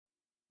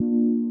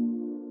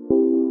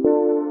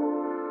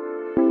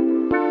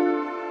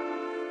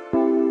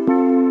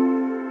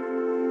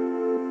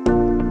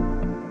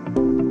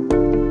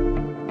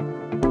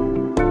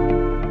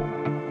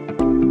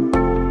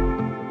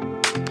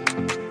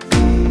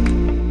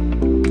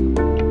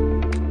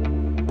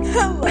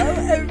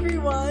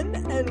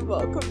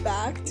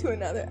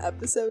another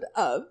episode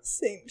of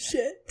Same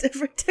Shit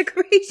Different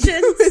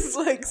Decorations with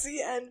Lexi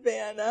and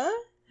Vanna.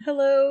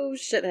 Hello,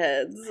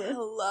 shitheads.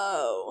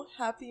 Hello.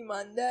 Happy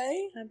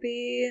Monday.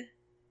 Happy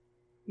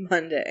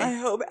Monday. I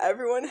hope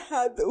everyone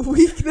had the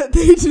week that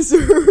they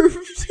deserved.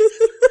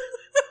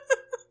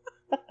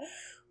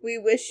 We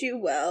wish you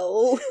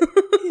well.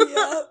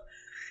 Yep.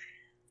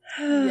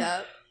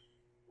 Yep.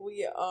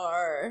 We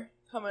are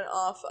coming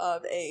off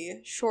of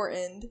a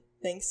shortened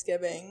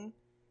Thanksgiving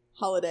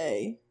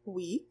holiday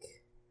week.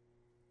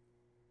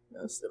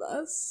 Most of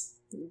us.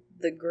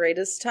 The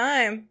greatest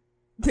time.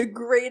 The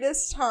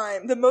greatest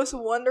time. The most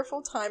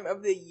wonderful time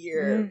of the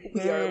year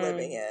we are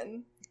living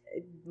in.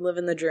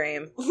 Living the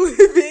dream.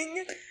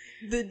 Living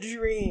the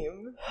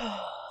dream.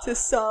 To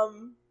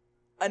some,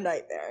 a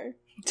nightmare.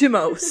 To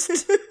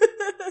most.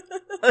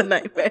 A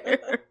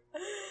nightmare.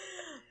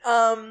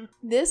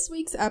 This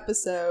week's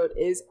episode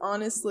is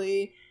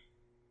honestly,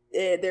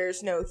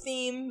 there's no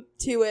theme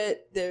to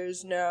it.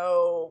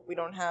 We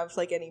don't have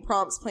like any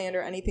prompts planned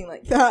or anything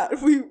like that.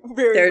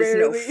 There's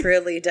no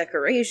frilly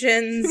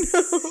decorations.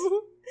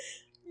 No,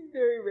 we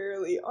very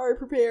rarely are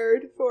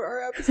prepared for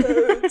our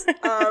episodes.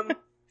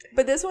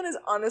 But this one is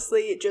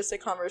honestly just a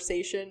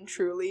conversation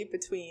truly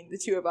between the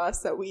two of us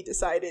that we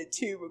decided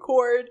to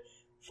record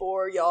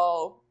for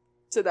y'all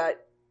so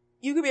that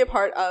you could be a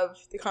part of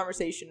the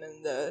conversation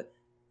in the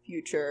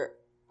future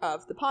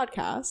of the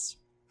podcast.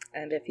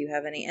 And if you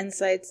have any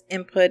insights,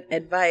 input,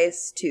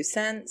 advice, 2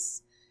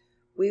 cents,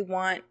 we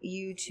want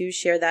you to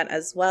share that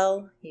as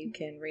well. You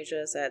can reach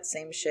us at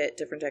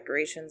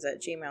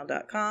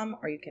sameshitdifferentdecorations@gmail.com,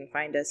 or you can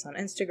find us on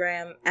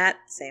Instagram at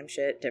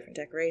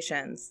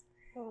sameshitdifferentdecorations.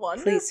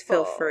 Wonderful. Please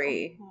feel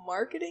free.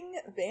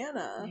 Marketing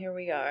Vanna. Here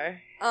we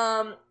are.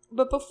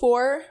 But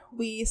before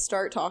we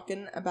start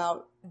talking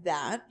about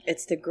that,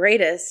 it's the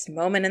greatest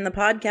moment in the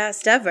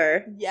podcast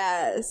ever.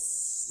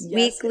 Yes.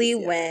 Weekly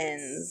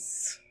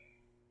wins.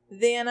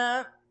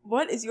 Vanna,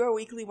 what is your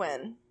weekly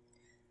win?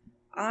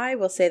 I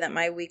will say that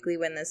my weekly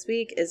win this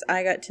week is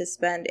I got to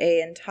spend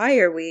an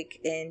entire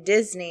week in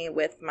Disney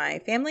with my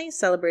family,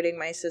 celebrating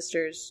my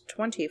sister's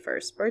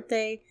 21st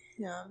birthday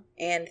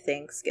and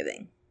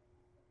Thanksgiving.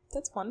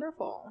 That's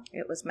wonderful.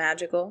 It was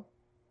magical.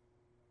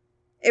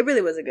 It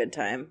really was a good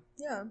time.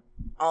 Yeah.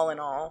 All in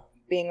all,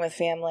 being with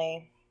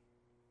family,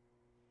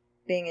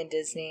 being in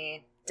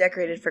Disney,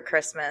 decorated for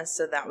Christmas,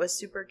 so that was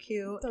super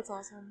cute. That's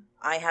awesome.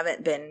 I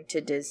haven't been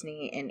to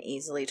Disney in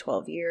easily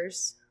 12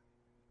 years.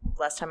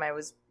 Last time I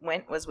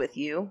went was with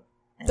you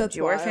and That's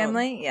your wild.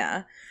 family.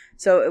 Yeah.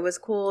 So it was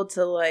cool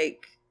to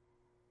like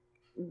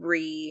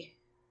redo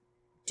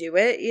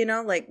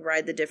it, like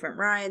ride the different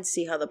rides,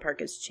 see how the park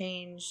has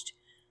changed.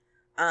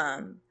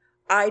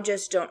 I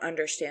just don't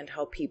understand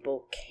how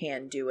people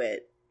can do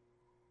it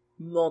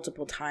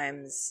multiple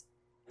times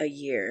a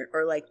year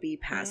or like be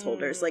pass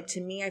holders. Like,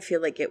 to me, I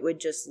feel like it would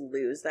just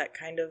lose that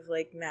kind of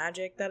like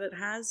magic that it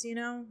has,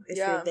 if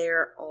you're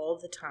there all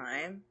the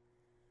time.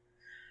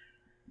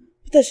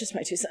 But that's just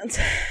my 2 cents.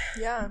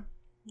 Yeah.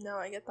 No,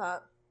 I get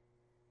that.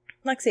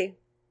 Lexi,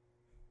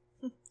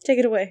 take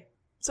it away.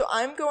 So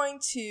I'm going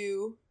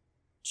to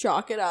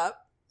chalk it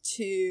up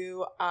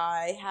to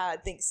I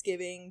had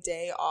Thanksgiving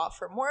Day off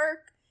from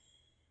work,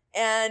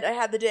 and I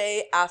had the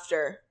day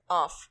after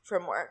off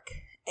from work,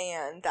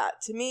 and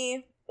that to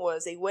me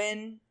was a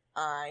win.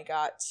 I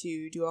got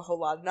to do a whole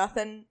lot of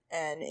nothing,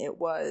 and it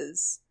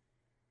was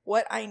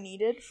what I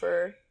needed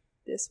for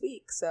this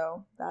week.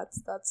 So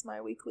that's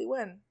my weekly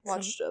win.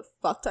 Watched a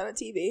fuck ton of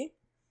TV.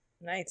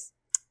 Nice.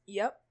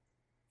 Yep.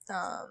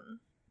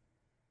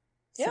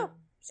 Yeah.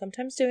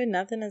 Sometimes doing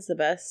nothing is the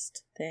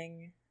best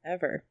thing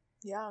ever.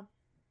 Yeah.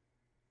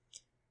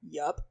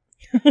 Yup.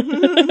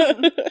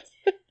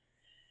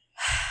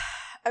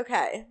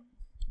 Okay.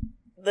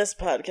 This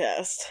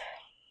podcast.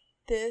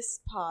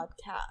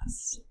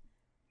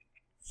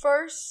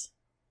 First,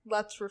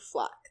 let's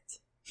reflect.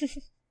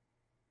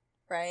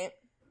 Right?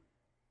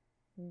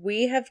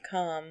 We have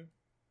come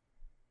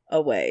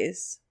a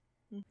ways.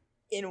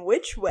 In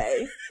which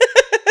way?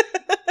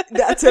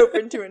 That's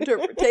open to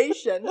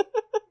interpretation.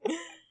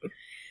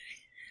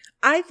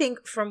 I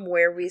think from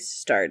where we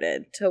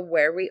started to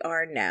where we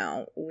are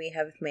now, we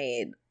have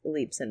made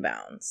leaps and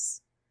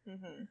bounds.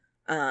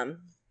 Mm-hmm.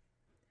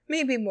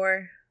 Maybe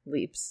more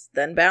leaps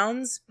than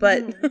bounds,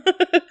 but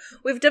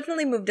we've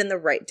definitely moved in the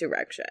right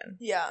direction.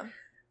 Yeah.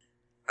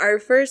 Our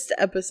first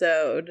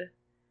episode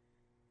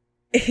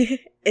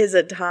is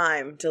a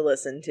time to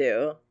listen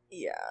to.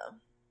 Yeah.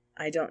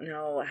 I don't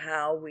know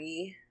how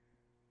we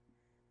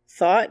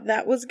thought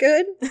that was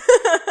good.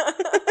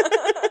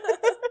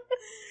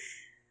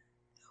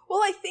 Well,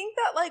 I think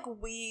that, like,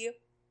 we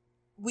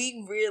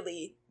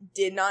really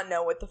did not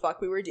know what the fuck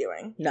we were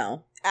doing.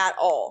 No. At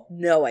all.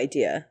 No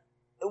idea.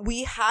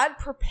 We had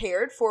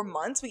prepared for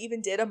months. We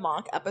even did a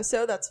mock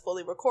episode that's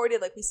fully recorded.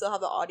 Like, we still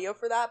have the audio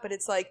for that. But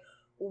it's like,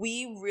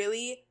 we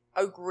really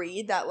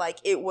agreed that, like,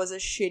 it was a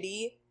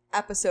shitty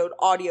episode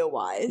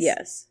audio-wise.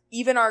 Yes.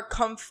 Even our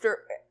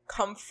comfort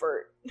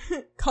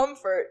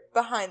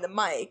behind the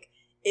mic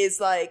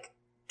is, like,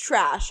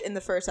 trash in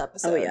the first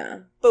episode. Oh, yeah.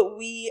 But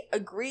we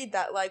agreed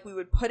that, like, we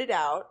would put it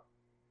out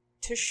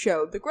to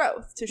show the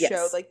growth, to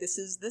show, like, this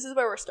is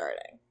where we're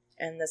starting.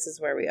 And this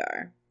is where we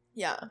are.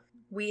 Yeah.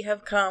 We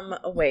have come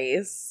a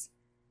ways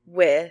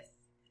with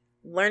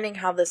learning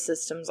how the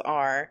systems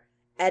are,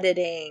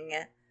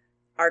 editing,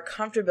 our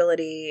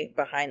comfortability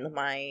behind the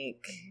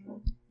mic,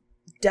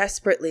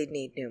 desperately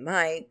need new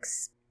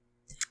mics.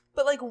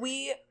 But, like,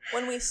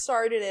 when we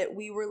started it,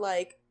 we were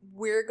like,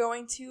 we're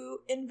going to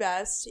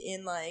invest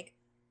in, like,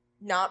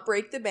 not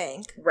break the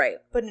bank. Right.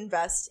 But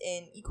invest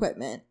in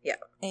equipment. Yeah.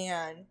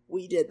 And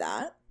we did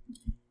that.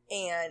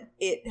 And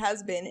it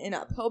has been an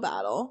uphill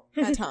battle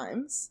at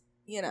times.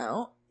 You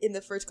know, in the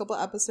first couple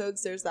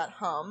episodes, there's that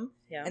hum.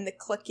 Yeah. And the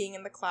clicking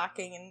and the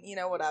clacking and, you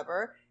know,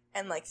 whatever.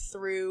 And, like,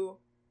 through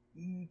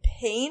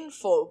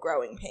painful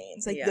growing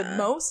pains. Like, the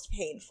most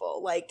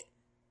painful. Like,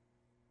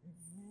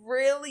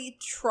 really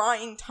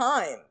trying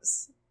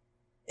times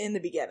in the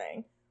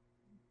beginning.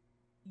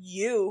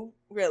 You,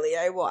 really,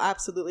 I will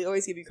absolutely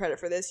always give you credit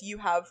for this. You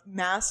have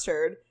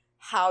mastered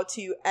how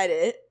to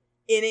edit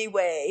in a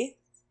way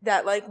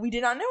that, like, we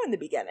did not know in the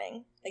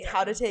beginning. Like,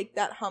 how to take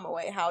that hum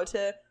away, how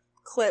to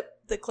clip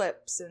the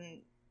clips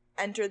and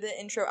enter the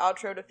intro,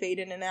 outro to fade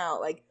in and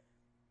out. Like,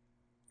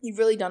 you've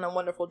really done a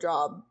wonderful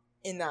job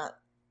in that,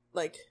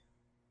 like,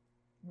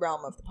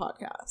 realm of the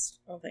podcast.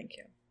 Oh, thank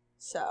you.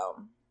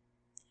 So,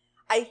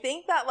 I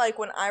think that, like,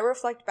 when I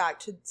reflect back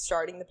to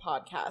starting the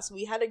podcast,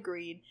 we had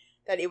agreed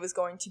that it was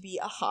going to be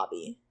a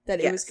hobby,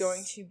 that it was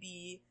going to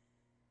be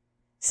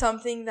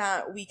something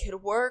that we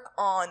could work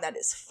on that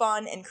is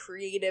fun and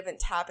creative and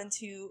tap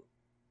into,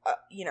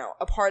 you know,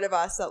 a part of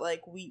us that,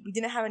 like, we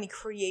didn't have any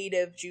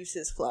creative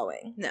juices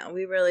flowing. No,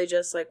 we really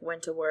just, like,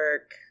 went to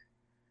work,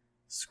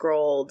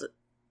 scrolled,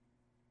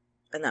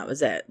 and that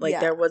was it.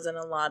 Like, there wasn't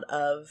a lot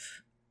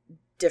of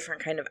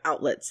different kind of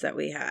outlets that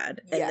we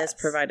had, and this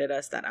provided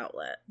us that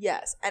outlet.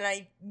 Yes, and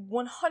I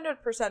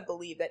 100%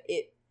 believe that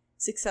it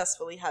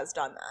successfully has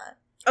done that.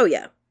 Oh,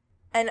 yeah.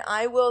 And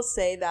I will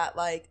say that,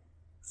 like,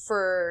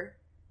 for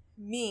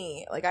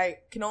me, like,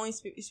 I can only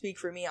speak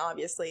for me,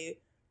 obviously,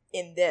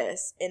 in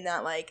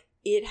that, like,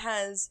 it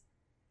has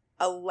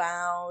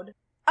allowed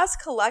us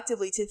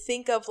collectively to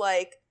think of,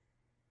 like,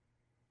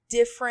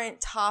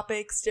 different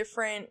topics,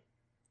 different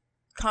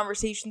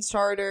conversation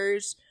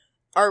starters,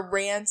 our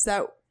rants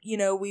that, you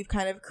know, we've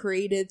kind of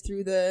created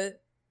through the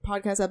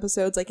podcast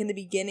episodes. Like, in the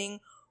beginning,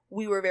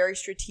 we were very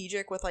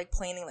strategic with, like,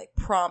 planning, like,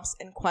 prompts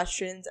and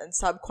questions and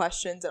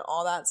sub-questions and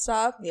all that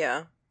stuff.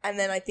 Yeah. And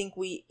then I think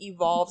we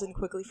evolved and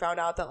quickly found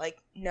out that,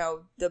 like,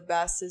 no, the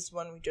best is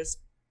when we just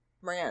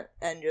rant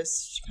and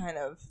just kind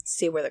of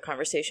see where the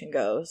conversation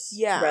goes.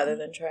 Yeah. Rather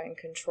than try and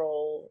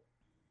control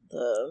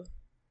the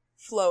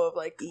flow of,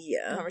 like,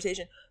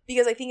 conversation.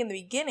 Because I think in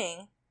the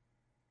beginning,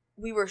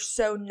 we were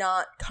so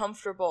not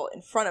comfortable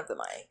in front of the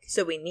mic.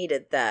 So we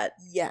needed that.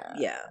 Yeah.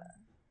 Yeah.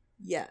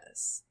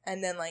 Yes.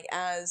 And then, like,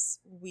 as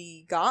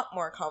we got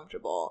more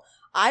comfortable,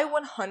 I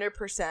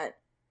 100%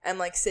 am,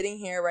 like, sitting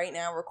here right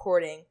now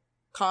recording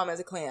calm as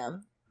a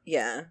clam.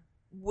 Yeah.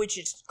 Which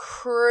is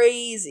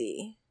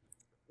crazy.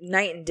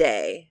 Night and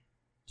day.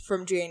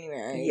 From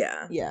January.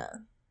 Yeah. Yeah.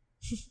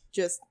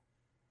 Just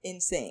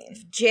insane.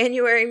 If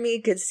January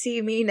me could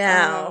see me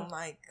now. Oh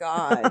my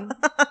God.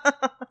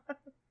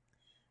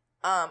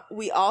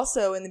 We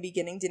also, in the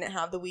beginning, didn't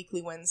have the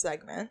weekly win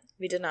segment.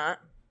 We did not.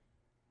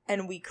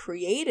 And we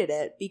created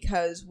it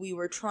because we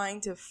were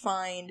trying to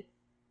find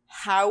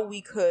how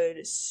we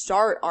could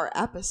start our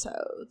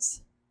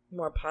episodes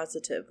more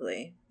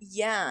positively.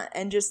 Yeah,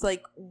 and just,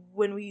 like,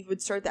 when we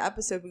would start the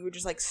episode, we would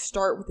just, like,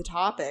 start with the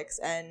topics,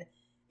 and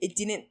it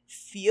didn't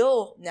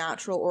feel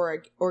natural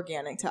or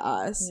organic to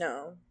us.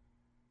 No.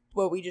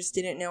 But we just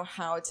didn't know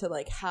how to,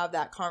 like, have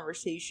that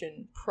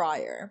conversation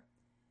prior.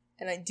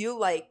 And I do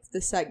like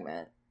the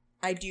segment.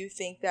 I do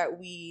think that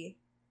we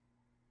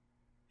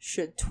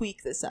should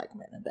tweak the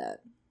segment a bit.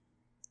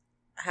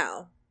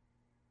 How?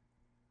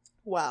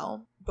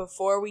 Well,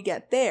 before we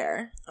get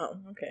there, oh,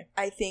 okay,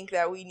 I think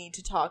that we need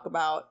to talk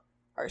about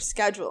our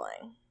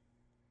scheduling,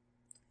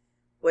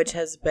 which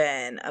has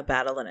been a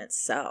battle in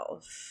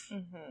itself.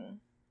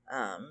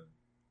 Mm-hmm.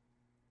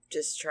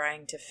 Just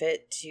trying to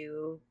fit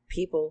to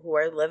people who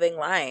are living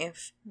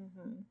life,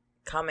 mm-hmm.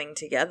 coming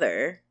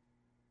together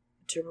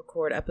to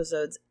record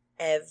episodes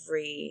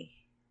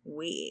every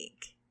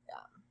week.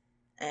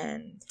 Yeah,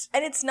 and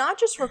it's not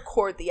just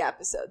record the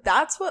episode.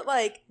 That's what,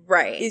 like,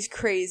 is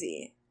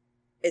crazy.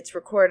 It's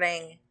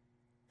recording,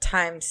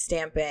 time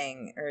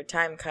stamping or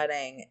time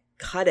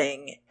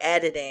cutting,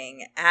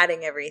 editing,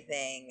 adding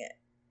everything,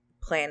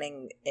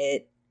 planning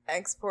it,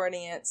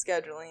 exporting it,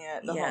 scheduling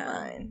it, the whole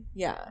nine.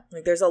 Yeah.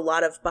 Like, there's a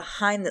lot of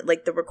behind the,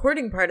 like, the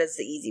recording part is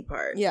the easy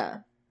part.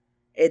 Yeah.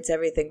 It's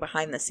everything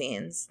behind the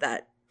scenes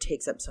that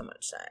takes up so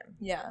much time.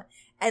 Yeah.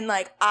 And,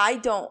 like, I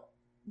don't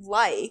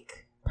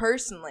like,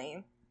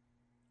 personally,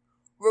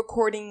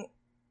 recording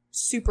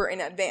super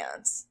in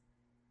advance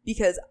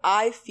because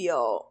I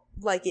feel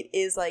like it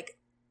is, like,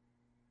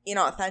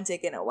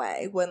 inauthentic in a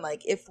way when,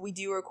 like, if we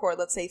do record,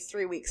 let's say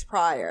 3 weeks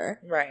prior,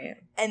 right,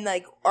 and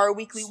like our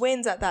weekly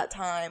wins at that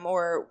time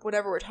or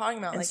whatever we're talking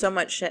about, and like, so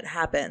much shit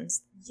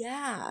happens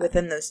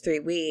within those 3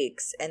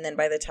 weeks, and then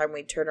by the time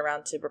we turn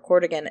around to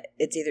record again,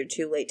 it's either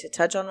too late to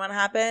touch on what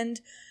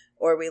happened,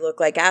 or we look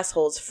like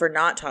assholes for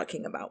not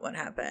talking about what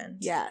happened.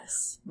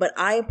 Yes. But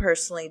I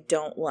personally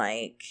don't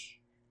like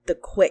the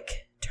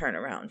quick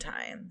turnaround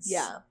times.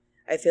 Yeah.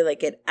 I feel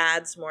like it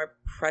adds more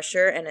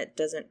pressure and it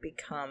doesn't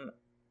become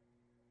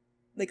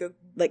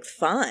like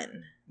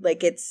fun.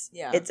 Like it's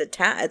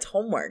it's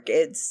homework.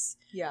 It's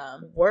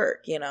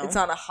work, you know. It's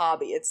not a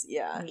hobby. It's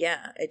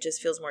Yeah, it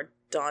just feels more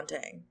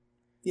daunting.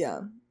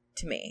 Yeah.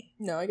 To me.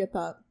 No, I get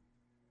that.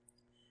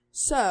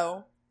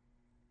 So,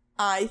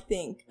 I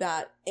think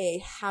that a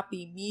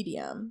happy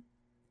medium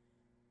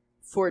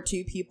for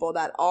two people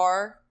that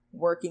are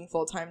working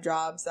full-time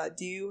jobs, that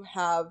do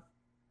have,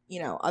 you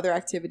know, other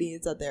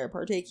activities that they're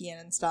partaking in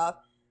and stuff,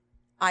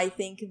 I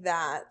think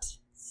that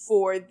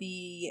for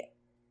the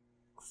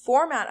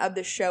format of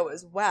the show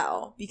as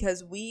well,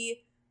 because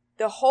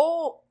the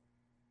whole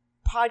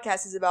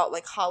podcast is about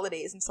like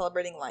holidays and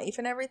celebrating life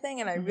and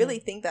everything, and I really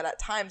think that at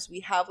times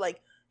we have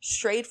like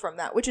strayed from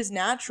that, which is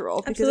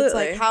natural, because it's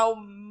like how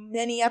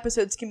many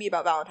episodes can be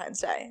about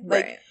Valentine's Day,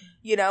 like, right.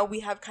 You know, we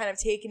have kind of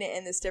taken it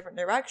in this different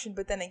direction,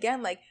 but then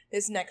again, like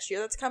this next year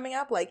that's coming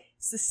up, like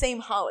it's the same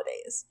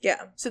holidays,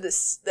 so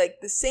this,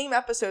 like, the same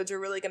episodes are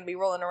really going to be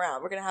rolling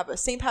around. We're going to have a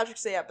St.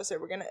 Patrick's Day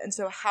episode, and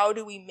so how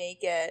do we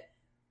make it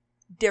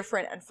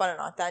different and fun and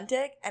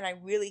authentic? And I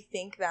really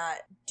think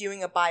that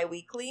doing a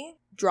bi-weekly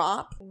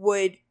drop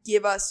would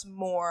give us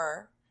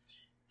more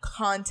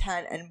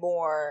content and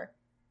more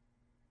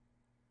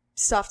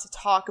stuff to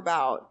talk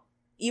about.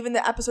 Even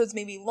the episodes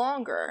may be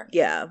longer.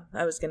 Yeah,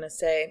 I was gonna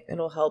say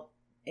it'll help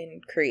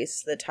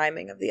increase the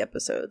timing of the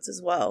episodes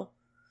as well,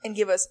 and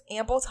give us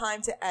ample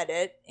time to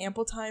edit,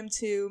 ample time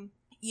to,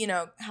 you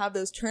know, have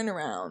those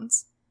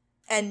turnarounds,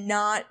 and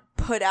not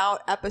put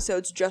out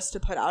episodes just to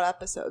put out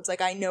episodes.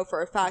 Like, I know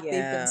for a fact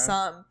there've been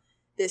some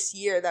this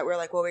year that we're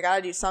like, well, we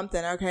gotta do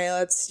something. Okay,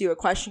 let's do a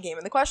question game.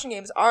 And the question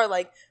games are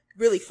like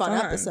really fun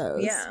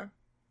episodes. Yeah.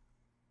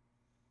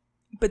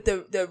 But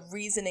the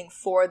reasoning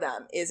for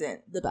them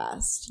isn't the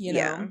best, you know?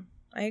 Yeah,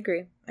 I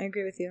agree. I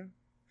agree with you.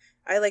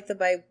 I like the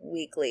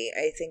bi-weekly.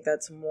 I think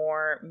that's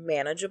more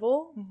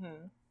manageable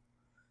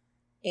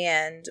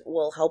and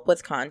will help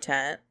with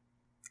content.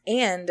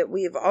 And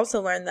we've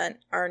also learned that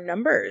our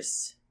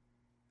numbers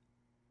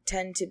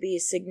tend to be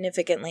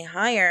significantly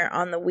higher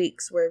on the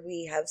weeks where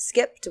we have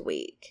skipped a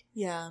week.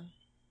 Yeah.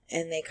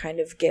 And they kind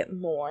of get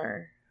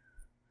more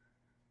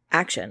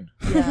action.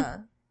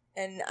 Yeah.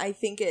 And I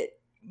think it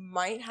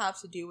might have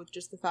to do with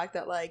just the fact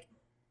that, like,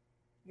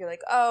 you're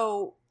like,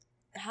 oh,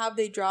 have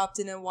they dropped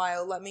in a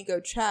while? Let me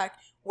go check.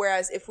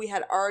 Whereas if we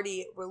had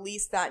already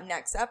released that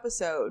next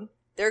episode,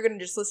 they're going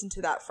to just listen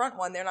to that front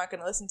one. They're not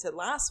going to listen to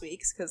last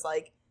week's, because,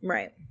 like,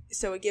 right.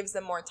 So it gives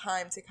them more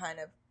time to kind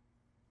of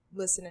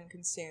listen and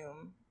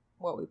consume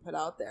what we put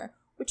out there,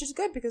 which is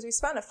good because we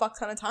spent a fuck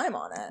ton of time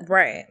on it.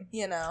 Right.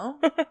 You know?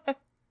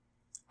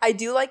 I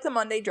do like the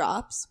Monday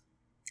drops.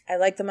 I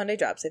like the Monday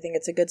drops. I think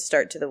it's a good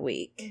start to the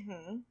week.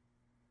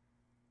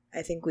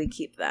 I think we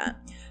keep that.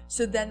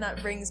 So then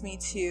that brings me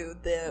to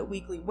the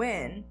weekly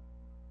win.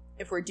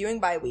 If we're doing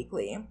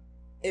bi-weekly,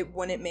 it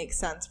wouldn't make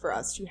sense for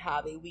us to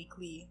have a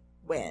weekly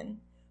win.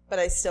 But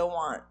I still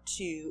want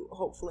to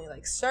hopefully,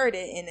 like, start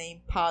it in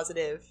a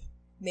positive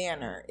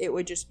manner. It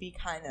would just be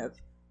kind of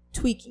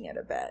tweaking it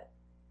a bit.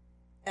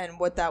 And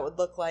what that would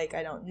look like,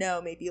 I don't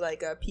know. Maybe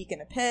like a peak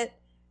in a pit.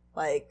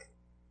 Like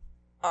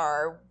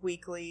our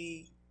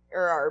weekly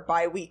or our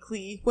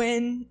bi-weekly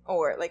win.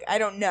 Or, like, I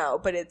don't know.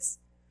 But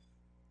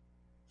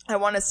I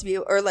want us to be,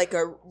 or like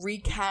a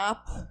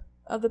recap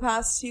of the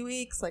past 2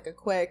 weeks, like a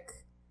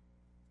quick,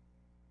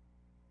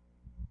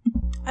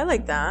 I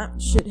like that,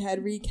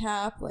 shithead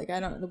recap. Like, I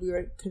don't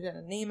know, could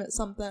name it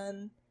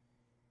something,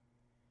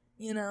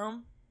 you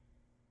know?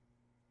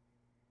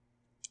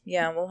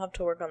 Yeah, we'll have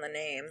to work on the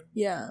name.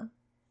 Yeah.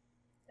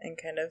 And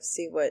kind of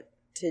see what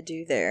to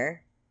do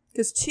there.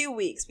 Because 2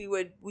 weeks, we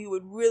would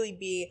really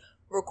be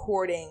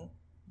recording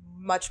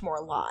much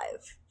more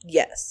live.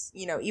 Yes.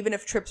 You know, even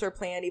if trips are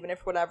planned, even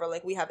if whatever,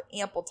 like, we have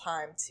ample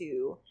time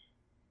to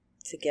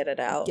get it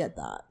out. Get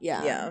that.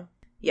 Yeah. Yeah.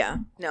 Yeah.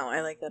 No,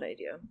 I like that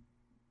idea.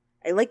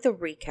 I like the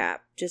recap.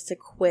 Just a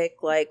quick,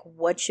 like,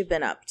 what you've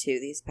been up to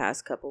these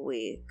past couple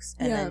weeks.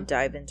 And then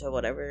dive into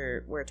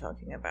whatever we're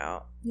talking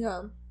about.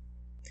 Yeah.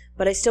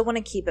 But I still want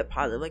to keep it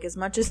positive. Like, as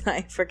much as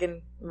I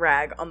freaking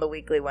rag on the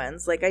weekly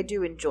ones, like, I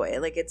do enjoy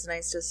it. Like, it's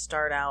nice to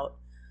start out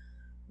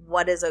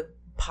what is a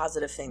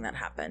positive thing that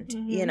happened,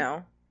 you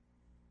know?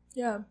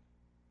 Yeah.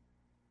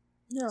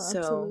 No,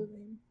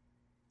 absolutely.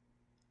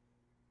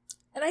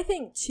 And I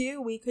think,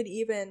 too, we could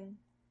even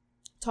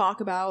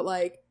talk about,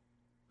 like,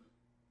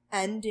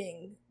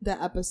 ending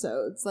the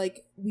episodes.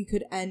 Like, we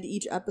could end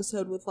each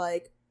episode with,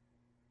 like,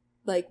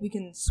 we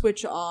can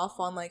switch off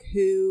on, like,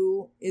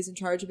 who is in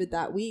charge of it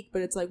that week.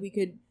 But it's, like, we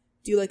could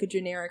do, like, a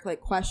generic, like,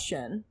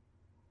 question.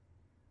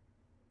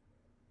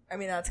 I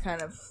mean, that's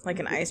kind of like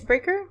an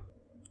icebreaker.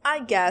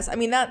 I guess. I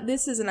mean,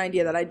 this is an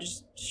idea that I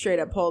just straight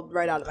up pulled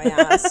right out of my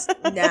ass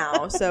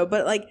now. So,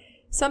 but like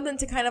something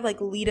to kind of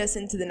like lead us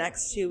into the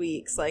next 2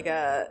 weeks. Like,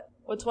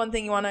 what's one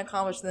thing you want to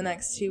accomplish in the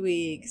next 2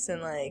 weeks?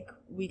 And like,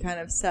 we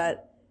kind of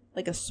set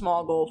like a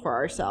small goal for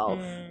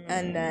ourselves.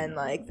 And then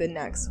like the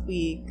next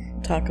week,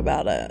 talk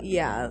about it.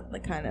 Yeah.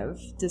 Like kind of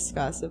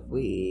discuss if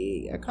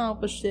we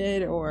accomplished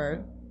it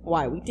or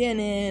why we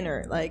didn't,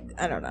 or like,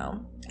 I don't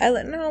know. I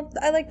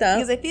like that.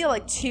 Because I feel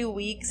like 2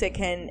 weeks, it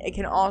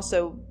can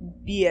also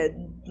be a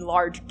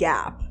large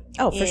gap.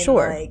 Oh, for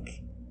sure.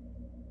 Like,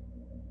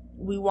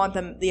 we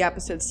want the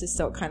episodes to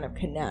still kind of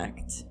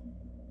connect.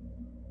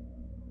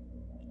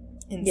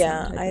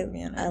 Yeah,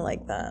 I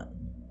like that.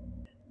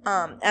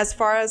 As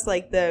far as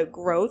like the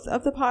growth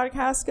of the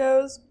podcast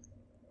goes,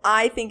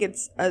 I think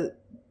it's a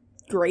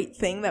great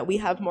thing that we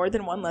have more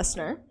than one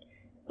listener.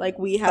 Like,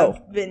 we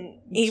have been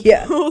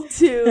able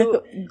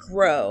to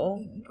grow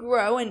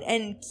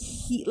and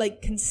keep,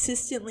 like,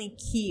 consistently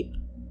keep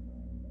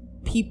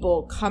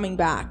people coming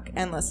back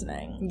and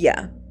listening.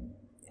 Yeah.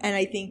 And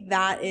I think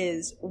that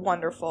is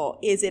wonderful.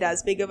 Is it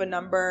as big of a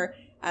number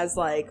as,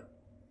 like,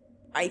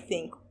 I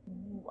think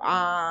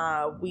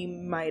we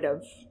might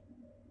have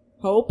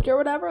hoped or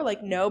whatever?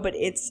 Like, no, but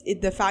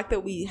the fact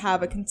that we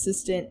have a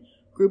consistent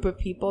group of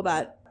people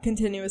that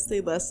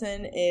continuously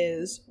listen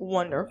is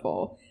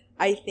wonderful.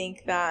 I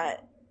think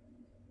that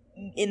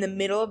in the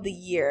middle of the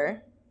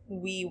year,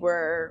 we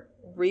were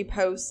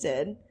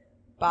reposted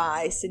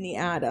by Sydney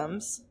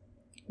Adams.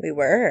 We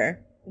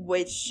were.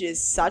 Which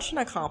is such an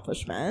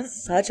accomplishment.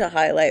 Such a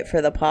highlight for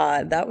the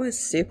pod. That was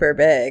super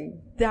big.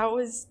 That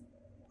was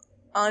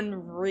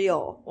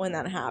unreal when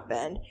that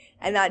happened.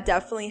 And that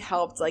definitely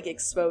helped, like,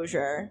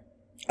 exposure.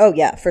 Oh,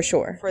 yeah, for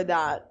sure. For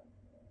that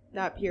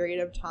period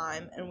of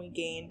time. And we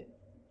gained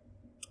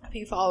a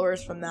few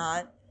followers from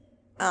that.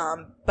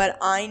 But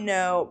I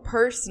know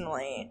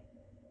personally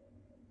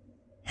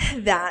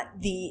that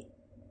the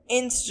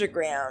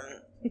Instagram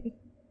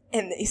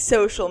and the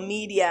social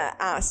media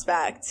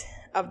aspect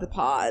of the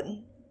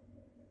pod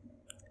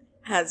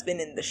has been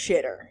in the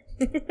shitter.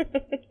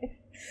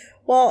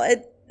 Well,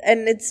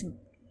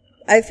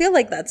 I feel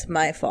like that's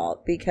my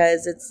fault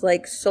because it's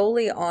like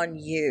solely on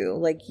you.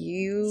 Like,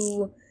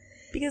 you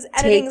because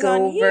editing's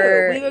on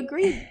you. We've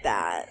agreed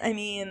that. I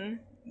mean,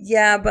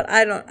 yeah, but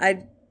I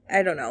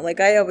don't know. Like,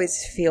 I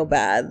always feel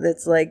bad.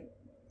 It's like,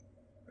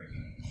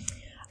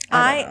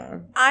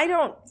 I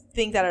don't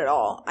think that at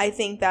all. I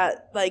think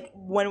that, like,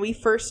 when we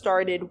first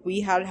started,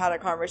 we had a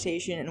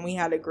conversation and we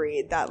had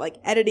agreed that, like,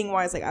 editing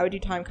wise, like, I would do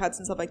time cuts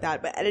and stuff like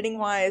that. But editing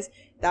wise,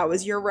 that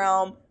was your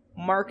realm.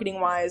 Marketing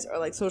wise, or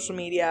like social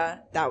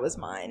media, that was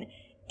mine.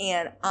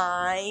 And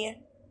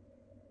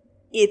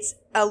it's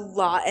a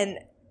lot. And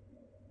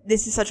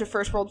this is such a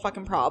first world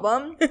fucking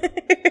problem.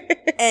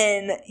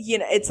 And, you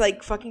know, it's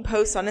like fucking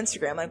posts on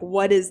Instagram. Like,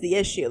 what is the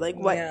issue? Like,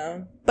 what?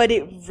 Yeah. But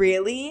it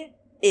really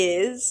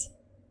is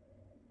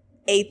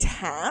a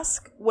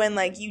task when,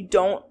 like, you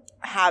don't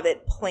have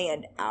it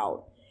planned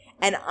out.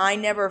 And I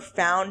never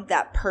found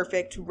that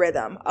perfect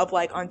rhythm of,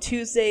 like, on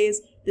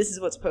Tuesdays, this is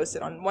what's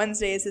posted. On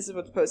Wednesdays, this is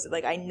what's posted.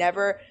 Like, I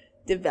never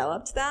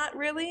developed that,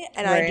 really.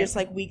 And right. I just,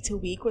 like, week to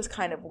week was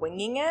kind of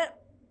winging it.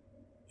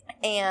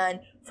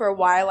 And for a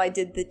while, I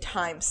did the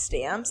time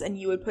stamps, and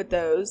you would put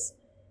those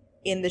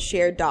in the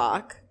shared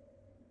doc,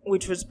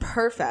 which was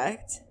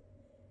perfect.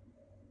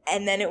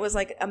 And then it was,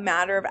 like, a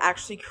matter of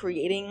actually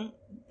creating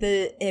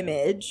the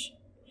image,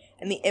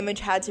 and the image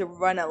had to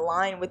run a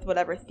line with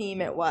whatever theme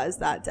it was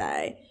that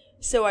day.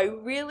 So I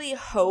really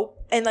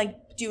hope, and,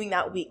 like, doing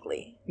that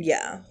weekly.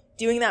 Yeah.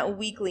 Doing that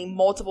weekly,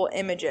 multiple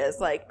images,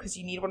 like, because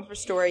you need one for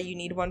story, you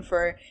need one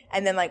for,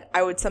 and then, like,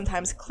 I would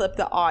sometimes clip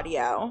the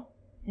audio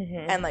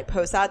and, like,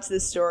 post that to the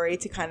story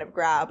to kind of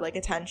grab, like,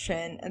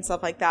 attention and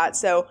stuff like that.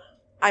 So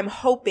I'm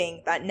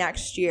hoping that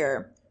next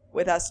year,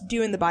 with us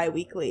doing the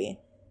bi-weekly,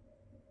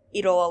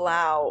 it'll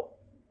allow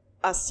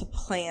us to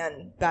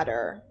plan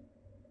better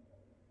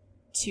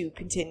to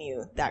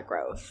continue that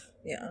growth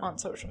on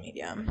social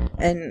media.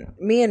 And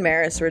me and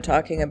Maris were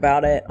talking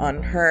about it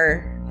on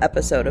her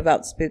episode of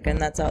Outspoken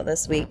that's out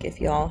this week. If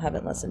y'all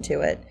haven't listened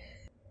to it,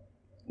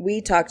 we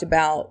talked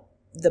about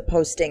the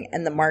posting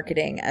and the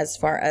marketing as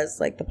far as,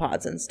 like, the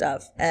pods and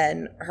stuff.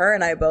 And her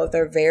and I both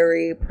are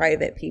very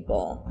private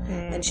people.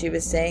 And she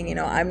was saying, you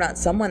know, I'm not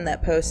someone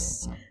that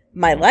posts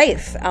my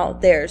life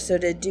out there. So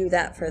to do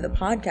that for the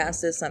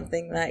podcast is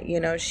something that, you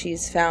know,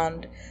 she's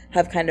found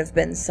have kind of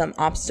been some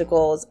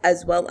obstacles,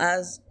 as well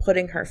as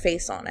putting her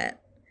face on it.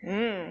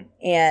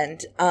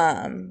 And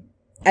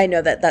I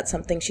know that that's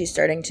something she's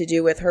starting to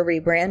do with her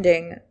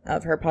rebranding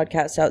of her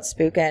podcast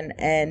Outspoken,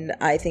 and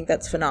I think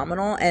that's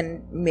phenomenal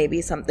and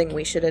maybe something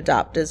we should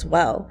adopt as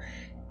well.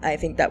 I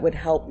think that would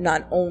help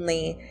not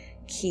only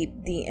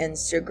keep the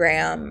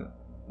Instagram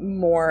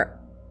more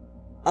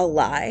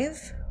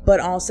alive, but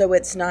also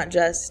it's not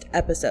just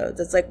episodes.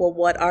 It's like, well,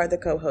 what are the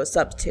co-hosts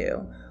up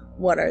to?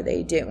 What are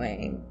they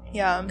doing?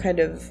 Yeah. Kind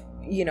of,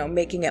 you know,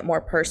 making it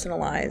more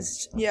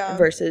personalized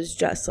versus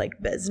just,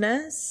 like,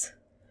 business.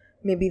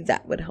 maybe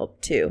that would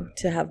help too,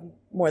 to have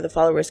more of the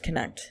followers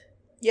connect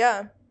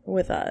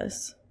with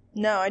us.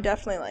 No, I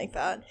definitely like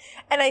that.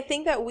 And I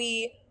think that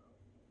we,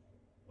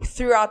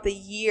 throughout the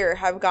year,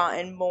 have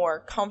gotten more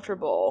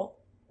comfortable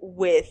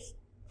with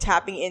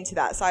tapping into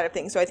that side of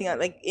things. So I think that,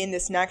 like, in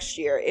this next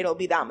year, it'll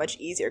be that much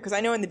easier. Because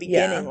I know in the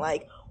beginning,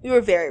 like, we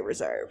were very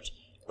reserved.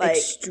 Like,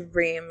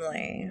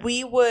 extremely.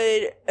 We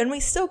would, and we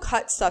still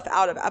cut stuff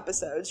out of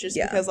episodes just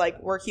because,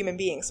 like, we're human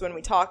beings. So when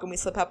we talk and we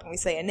slip up and we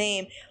say a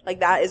name, like,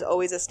 that is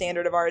always a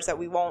standard of ours, that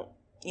we won't,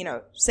 you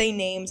know, say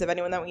names of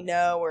anyone that we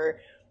know, or,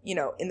 you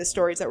know, in the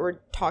stories that we're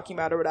talking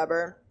about or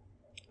whatever.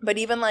 But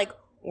even, like,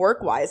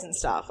 work-wise and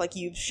stuff, like,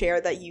 you've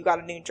shared that you got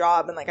a new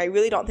job, and, like, I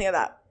really don't think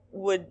that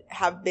would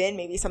have been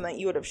maybe something that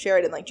you would have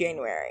shared in, like,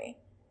 January.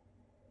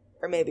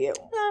 Or maybe it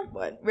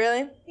would.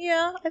 Really?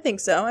 Yeah, I think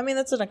so. I mean,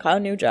 that's a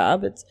new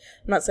job. I'm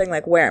not saying,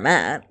 like, where I'm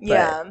at. But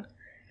yeah.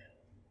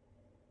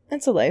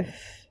 It's a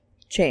life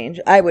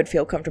change. I would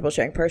feel comfortable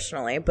sharing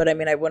personally, but, I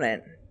mean, I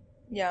wouldn't.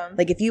 Yeah.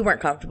 Like, if you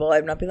weren't comfortable,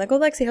 I'd not be like, oh,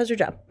 Lexi, how's your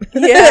job?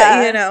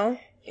 Yeah. You know?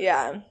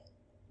 Yeah.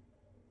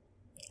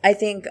 I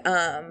think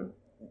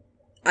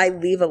I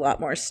leave a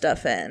lot more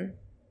stuff in.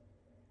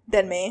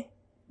 Than me?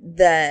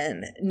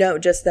 Than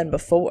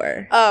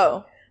before.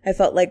 Oh. I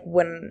felt like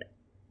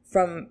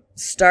from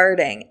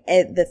starting,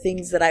 the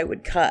things that I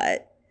would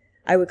cut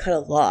a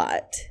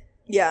lot.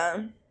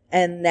 Yeah.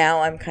 And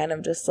now I'm kind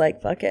of just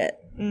like, fuck it.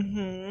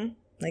 Mm-hmm.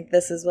 Like,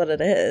 this is what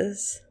it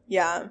is.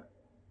 Yeah.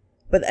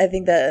 But I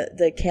think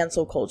the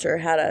cancel culture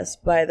had us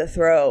by the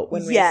throat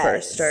when we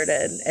first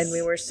started. And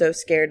we were so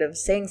scared of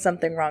saying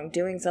something wrong,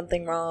 doing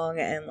something wrong,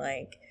 and,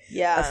 like,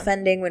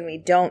 offending when we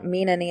don't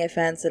mean any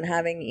offense, and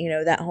having, you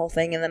know, that whole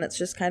thing. And then it's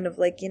just kind of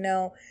like, you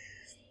know,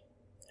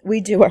 we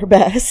do our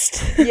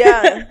best.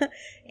 Yeah.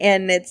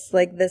 And it's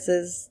like,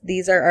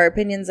 these are our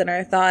opinions and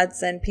our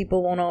thoughts, and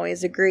people won't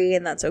always agree,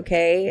 and that's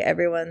okay.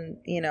 Everyone,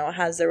 you know,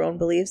 has their own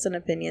beliefs and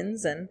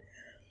opinions, and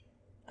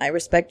I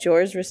respect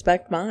yours,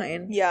 respect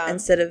mine. Yeah.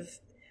 Instead of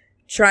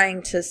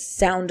trying to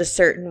sound a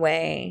certain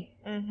way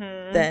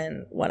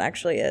than what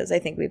actually is. I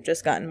think we've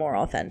just gotten more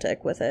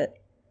authentic with it.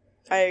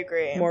 I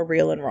agree. More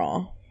real and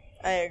raw.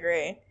 I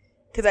agree.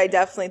 Because I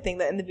definitely think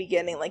that in the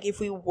beginning, like,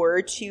 if we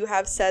were to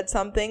have said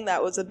something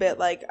that was a bit,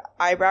 like,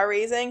 eyebrow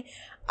raising,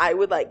 I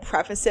would, like,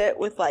 preface it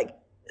with, like,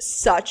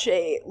 such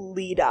a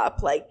lead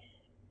up, like,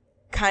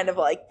 kind of,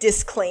 like,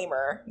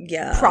 disclaimer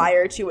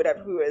prior to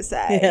whatever we would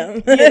say. Yeah.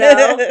 You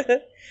know?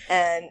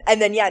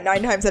 And then, 9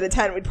 times out of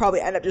 10, we'd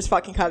probably end up just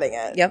fucking cutting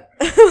it. Yep.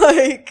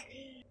 Like,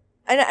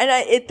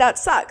 that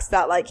sucks,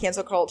 that, like,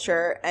 cancel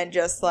culture, and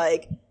just,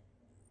 like,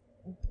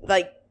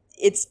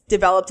 it's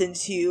developed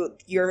into,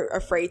 you're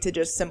afraid to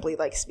just simply,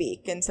 like,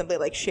 speak and simply,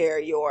 like, share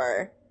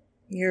your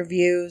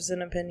views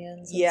and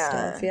opinions and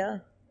stuff. Yeah.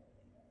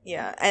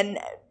 Yeah. And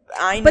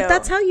I know. But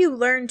that's how you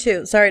learn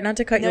too. Sorry, not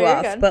to cut you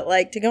off, good. But,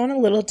 like, to go on a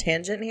little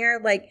tangent here,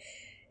 like,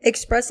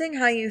 expressing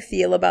how you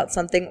feel about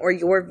something or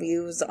your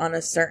views on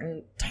a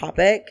certain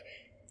topic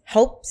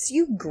helps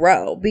you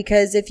grow.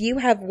 Because if you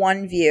have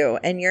one view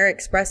and you're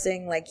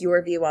expressing, like, your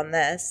view on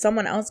this,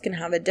 someone else can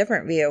have a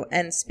different view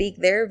and speak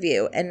their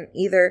view, and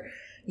either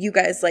you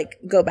guys, like,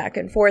 go back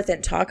and forth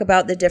and talk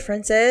about the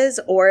differences,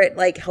 or it,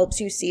 like,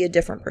 helps you see a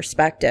different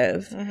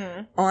perspective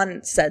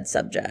on said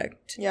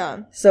subject.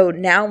 Yeah. So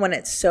now when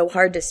it's so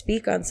hard to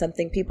speak on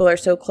something, people are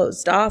so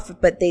closed off,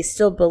 but they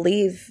still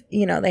believe,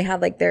 you know, they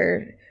have, like,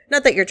 their,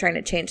 not that you're trying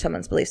to change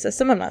someone's belief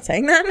system, I'm not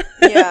saying that.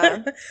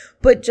 Yeah.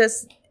 But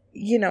just,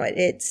 you know,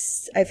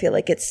 I feel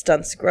like it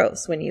stunts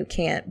growth when you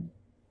can't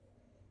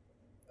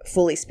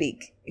fully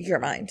speak your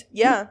mind.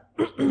 Yeah.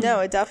 No,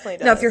 it definitely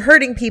does. Now, if you're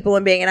hurting people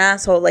and being an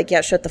asshole, like,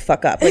 yeah, shut the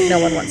fuck up. Like, no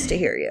one wants to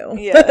hear you.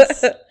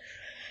 Yes.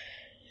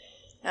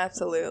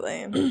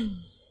 Absolutely.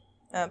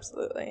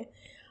 Absolutely.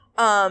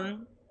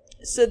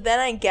 So then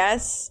I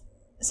guess,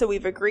 so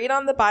we've agreed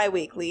on the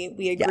bi-weekly.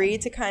 We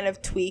agreed to kind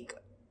of tweak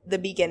the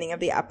beginning of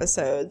the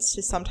episodes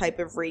to some type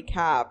of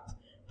recap,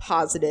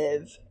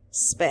 positive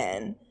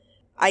spin.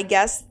 I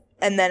guess,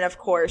 and then, of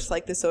course,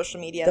 like, the social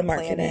media and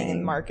planning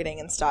and marketing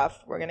and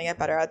stuff. We're going to get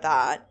better at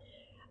that.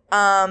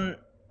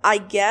 I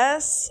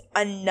guess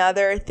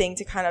another thing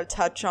to kind of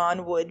touch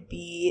on would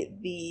be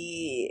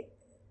the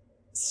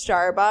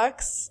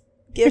Starbucks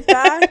give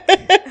back.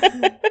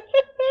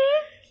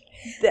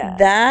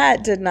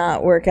 That did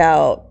not work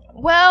out.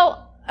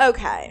 Well,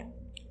 okay.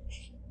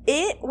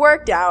 It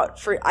worked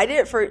out I did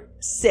it for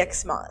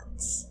 6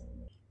 months.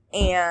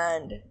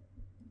 And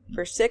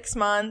for 6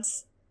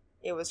 months,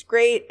 it was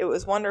great. It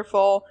was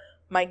wonderful.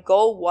 My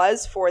goal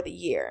was for the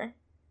year.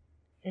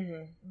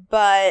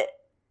 But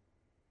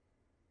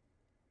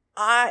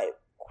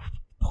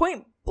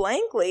point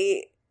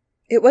blankly,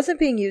 it wasn't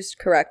being used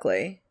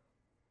correctly.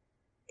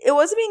 It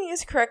wasn't being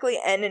used correctly,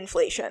 and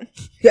inflation.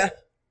 Yeah.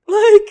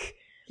 Like,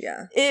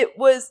 yeah. It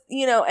was,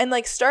 you know, and,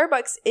 like,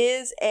 Starbucks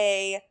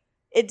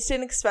it's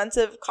an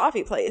expensive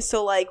coffee place.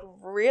 So, like,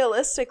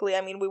 realistically,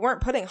 I mean, we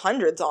weren't putting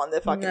hundreds on the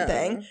fucking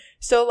thing.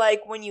 So,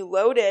 like, when you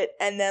load it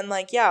and then,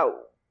 like,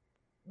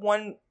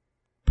 one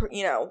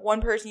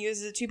one person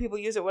uses it, 2 people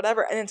use it,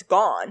 whatever, and it's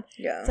gone.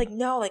 Yeah. It's like,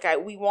 no, like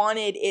we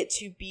wanted it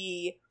to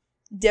be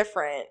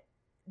different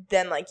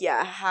than like,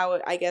 how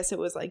I guess it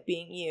was like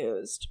being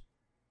used.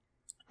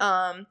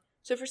 So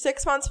for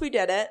 6 months we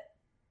did it.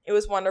 It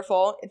was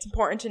wonderful. It's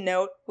important to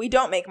note we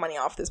don't make money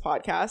off this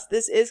podcast.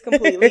 This is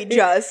completely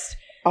just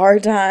our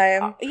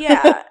time.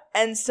 Yeah.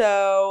 And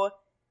so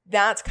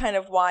that's kind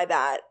of why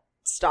that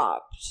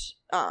stopped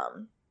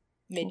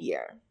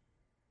mid-year.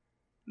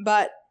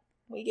 But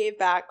we gave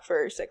back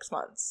for 6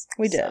 months.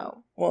 We did.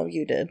 Well,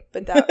 you did.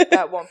 But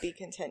that won't be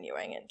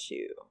continuing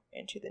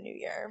into the new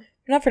year.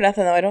 Not for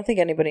nothing, though. I don't think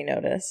anybody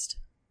noticed.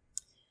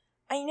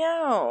 I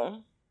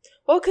know.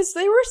 Well, because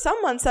there were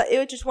some months that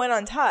it just went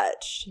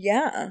untouched.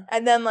 Yeah.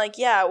 And then, like,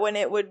 when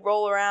it would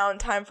roll around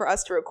time for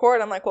us to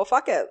record, I'm like, well,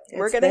 fuck it.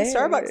 We're It's getting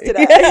there. Starbucks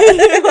today.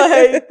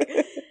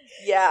 Like,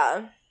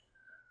 yeah.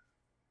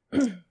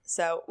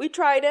 So we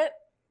tried it.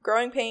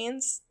 Growing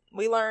pains.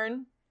 We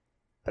learn.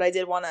 But I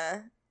did want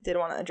to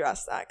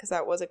address that because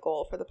that was a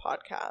goal for the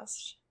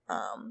podcast.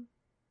 I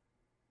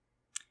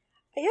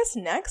guess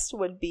next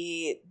would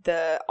be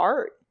the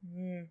art.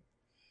 Mm.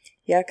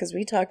 Yeah, because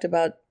we talked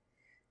about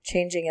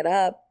changing it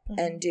up and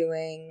Mm-hmm.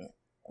 doing,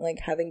 like,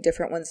 having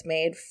different ones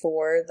made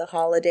for the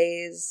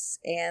holidays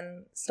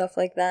and stuff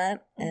like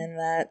that. Mm-hmm. And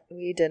that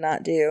we did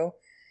not do.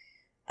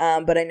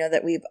 But I know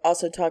that we've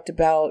also talked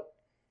about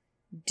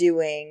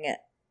doing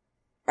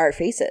our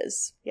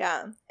faces.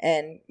 Yeah.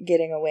 And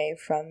getting away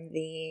from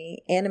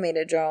the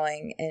animated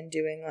drawing and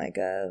doing like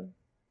a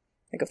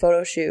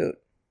photo shoot.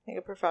 Like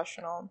a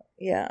professional.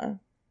 Yeah.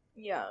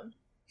 Yeah.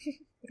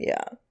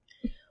 Yeah.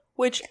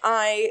 Which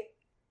I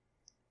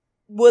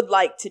would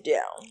like to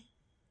do.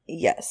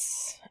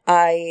 Yes.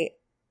 I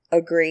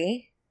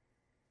agree.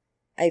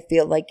 I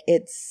feel like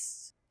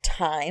it's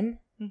time.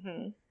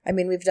 Mm-hmm. I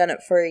mean, we've done it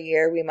for a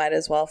year. We might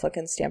as well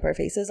fucking stamp our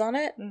faces on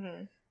it.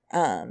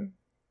 Mm-hmm.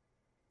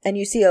 And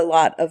you see a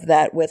lot of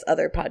that with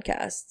other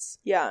podcasts.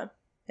 Yeah.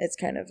 It's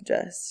kind of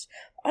just,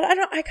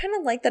 I kind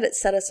of like that it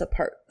set us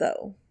apart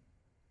though.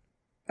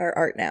 Our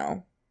art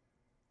now.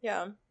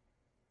 Yeah.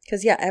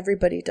 Because, yeah,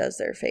 everybody does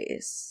their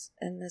face.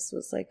 And this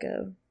was like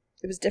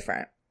it was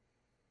different.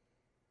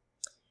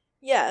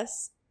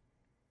 Yes.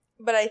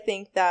 But I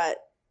think that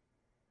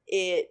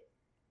the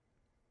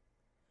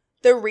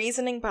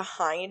reasoning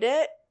behind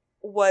it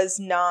was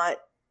not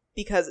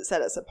because it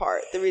set us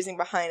apart. The reasoning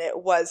behind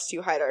it was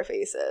to hide our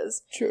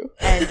faces. True.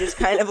 And just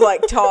kind of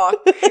like talk,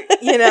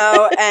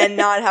 and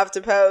not have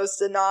to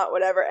post and not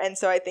whatever. And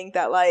so I think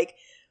that like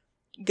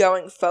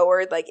going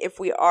forward, like if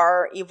we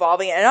are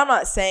evolving, and I'm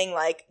not saying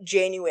like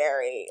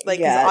January, like,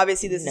 because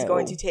obviously this is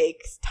going to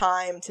take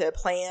time to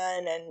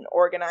plan and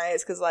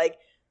organize, because like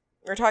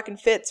we're talking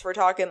fits, we're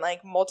talking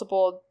like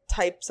multiple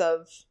types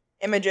of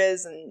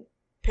images and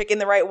picking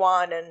the right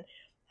one and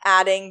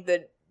adding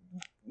the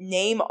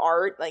name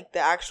art, like the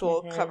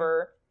actual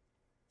cover,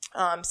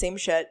 same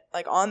shit,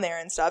 like on there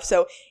and stuff.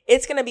 So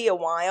it's gonna be a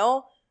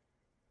while,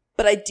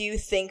 but I do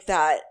think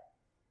that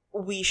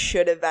we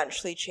should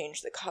eventually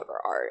change the cover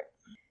art.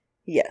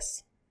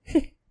 Yes.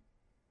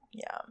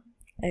 Yeah.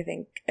 I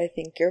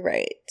think you're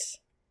right.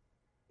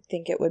 I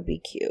think it would be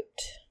cute.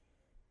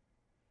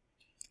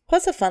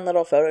 Plus a fun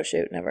little photo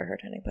shoot never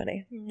hurt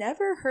anybody.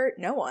 Never hurt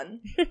no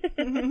one.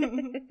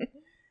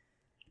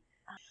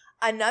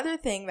 Another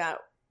thing that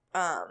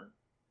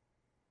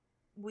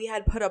we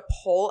had put a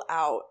poll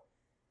out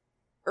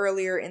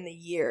earlier in the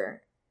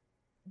year,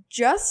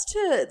 just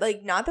to,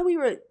 like, not that we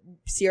were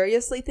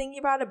seriously thinking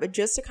about it, but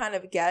just to kind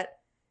of get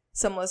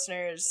some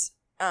listeners'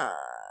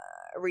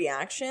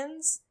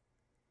 reactions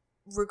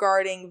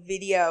regarding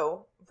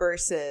video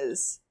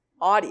versus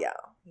audio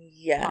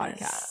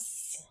podcasts.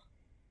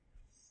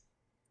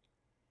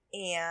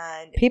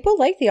 And people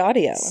like the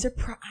audio.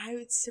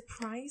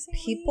 Surprisingly,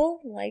 people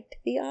liked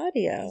the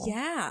audio.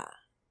 Yeah.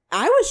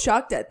 I was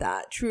shocked at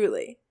that,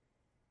 truly.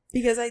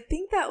 Because I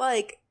think that,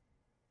 like,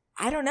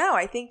 I don't know.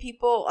 I think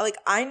people, like,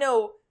 I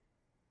know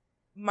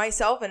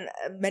myself and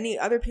many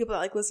other people that,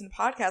 like, listen to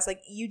podcasts,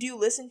 like, you do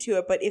listen to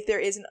it, but if there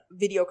is a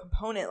video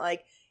component,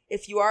 like,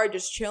 if you are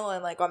just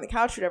chilling, like, on the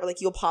couch or whatever, like,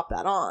 you'll pop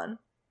that on.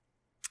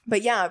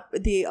 But, yeah,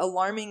 the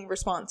alarming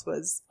response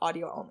was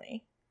audio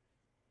only.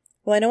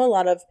 Well, I know a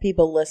lot of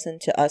people listen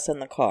to us in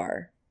the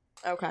car.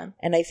 Okay.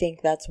 And I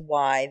think that's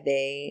why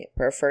they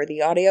prefer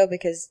the audio,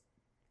 because,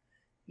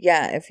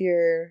 yeah, if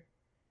you're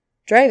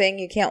driving,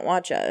 you can't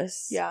watch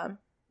us. Yeah.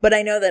 But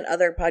I know that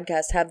other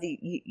podcasts have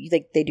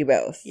like, they do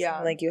both.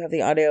 Yeah. Like, you have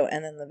the audio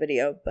and then the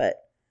video, but...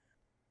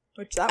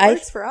 Which that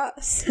works for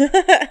us.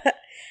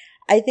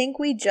 I think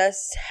we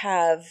just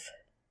have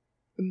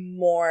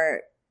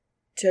more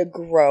to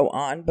grow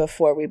on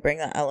before we bring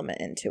that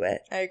element into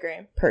it. I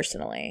agree.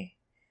 Personally.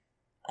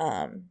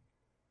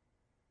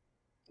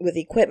 With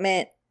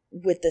equipment,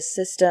 with the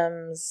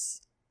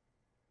systems,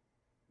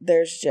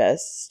 there's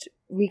just...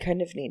 We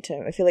kind of need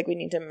to... I feel like we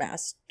need to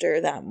master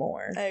that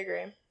more. I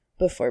agree.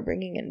 Before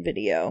bringing in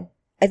video.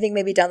 I think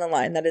maybe down the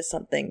line that is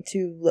something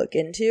to look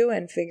into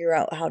and figure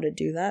out how to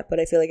do that, but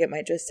I feel like it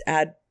might just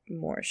add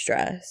more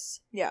stress.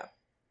 Yeah.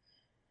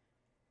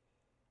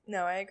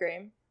 No, I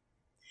agree.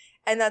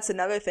 And that's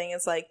another thing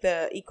is like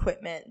the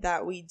equipment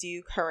that we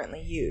do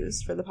currently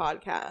use for the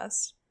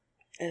podcast.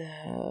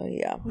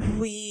 Yeah.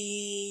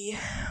 We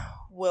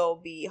will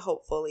be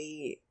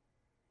hopefully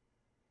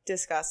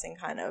discussing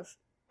kind of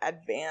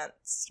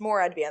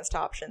more advanced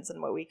options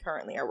than what we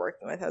currently are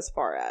working with as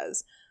far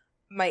as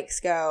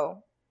mics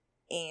go.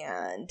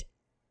 And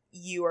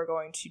you are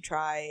going to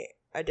try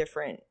a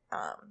different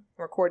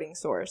recording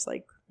source,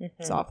 like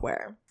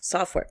software.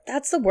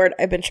 That's the word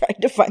I've been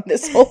trying to find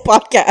this whole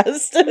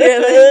podcast.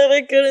 Really?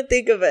 I couldn't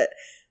think of it.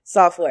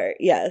 Software,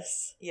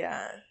 yes.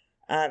 Yeah.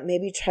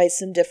 Maybe try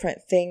some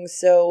different things.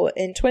 So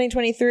in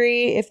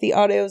 2023, if the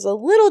audio is a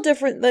little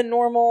different than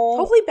normal,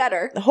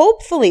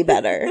 hopefully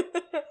better.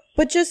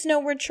 But just know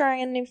we're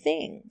trying new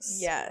things.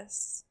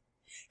 Yes.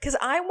 Because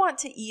I want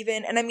to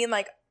even, and I mean,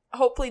 like,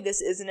 hopefully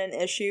this isn't an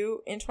issue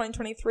in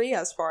 2023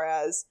 as far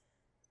as,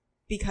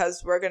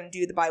 because we're going to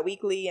do the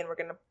bi-weekly and we're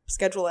going to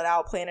schedule it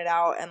out, plan it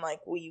out, and, like,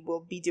 we will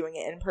be doing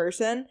it in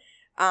person.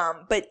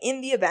 But in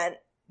the event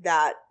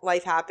that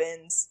life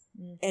happens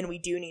and we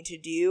do need to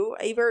do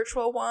a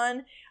virtual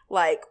one,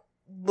 like,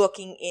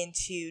 looking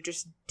into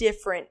just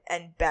different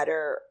and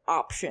better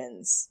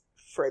options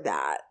for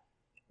that.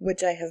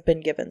 Which I have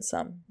been given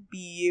some.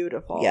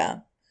 Beautiful. Yeah.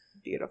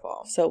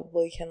 Beautiful. So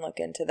we can look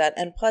into that.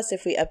 And plus,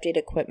 if we update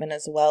equipment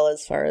as well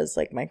as far as,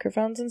 like,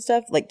 microphones and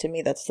stuff, like, to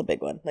me, that's the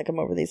big one. Like, I'm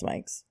over these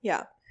mics.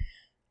 Yeah.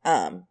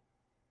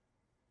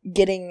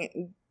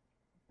 Getting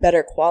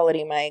better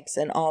quality mics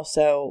and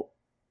also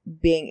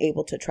being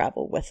able to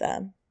travel with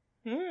them.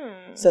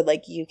 So,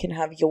 like, you can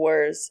have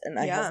yours and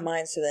I have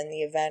mine. So then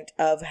the event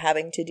of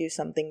having to do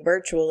something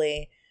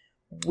virtually,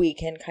 we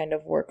can kind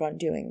of work on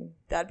doing.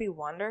 That'd be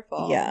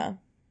wonderful. Yeah.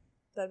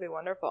 That'd be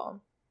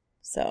wonderful.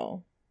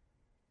 So.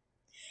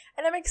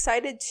 And I'm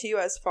excited, too,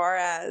 as far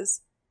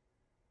as,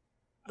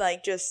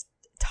 like, just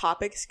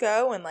topics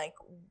go and, like,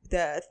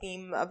 the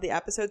theme of the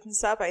episodes and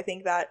stuff. I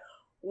think that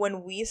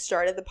when we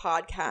started the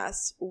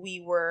podcast,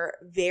 we were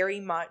very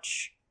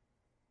much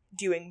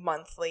doing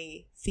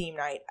monthly theme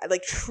night,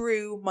 like,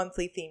 true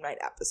monthly theme night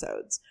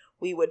episodes.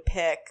 We would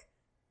pick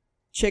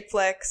chick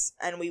flicks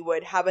and we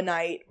would have a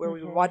night where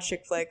we would watch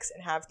chick flicks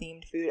and have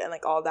themed food and,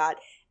 like, all that.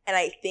 And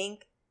I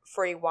think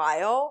for a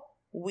while,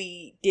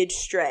 we did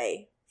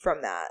stray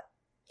from that.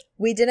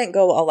 We didn't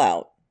go all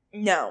out.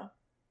 No.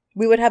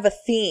 We would have a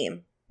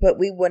theme, but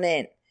we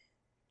wouldn't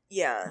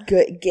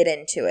get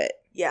into it.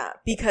 Yeah,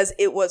 because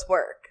it was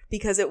work.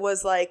 Because it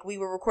was like we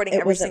were recording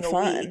every single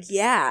week.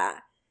 Yeah.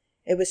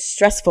 It was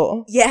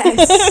stressful.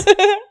 Yes.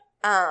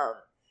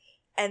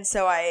 And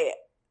so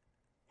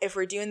if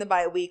we're doing the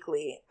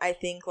bi-weekly, I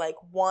think, like,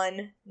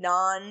 one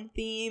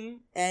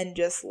non-theme and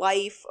just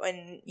life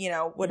and, you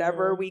know,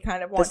 whatever we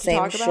kind of want to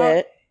talk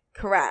about.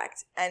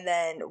 Correct. And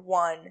then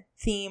one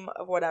theme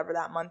of whatever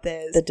that month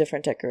is. The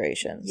different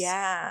decorations.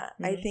 Yeah.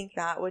 I think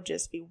that would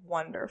just be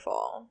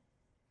wonderful.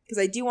 Because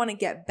I do want to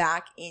get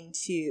back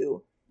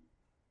into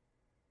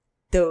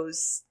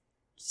those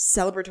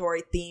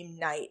celebratory theme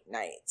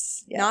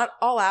nights. Yeah. Not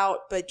all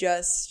out, but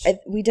just.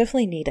 We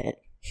definitely need it.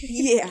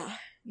 Yeah.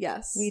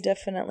 Yes. We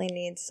definitely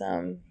need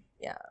some.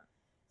 Yeah.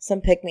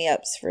 Some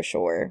pick-me-ups for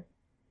sure.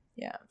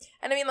 Yeah.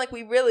 And I mean, like,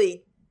 we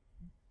really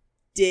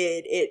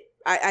did it.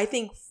 I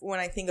think when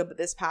I think of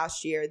this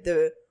past year,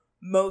 the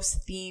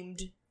most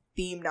theme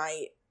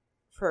night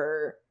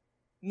for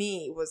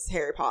me was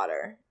Harry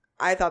Potter.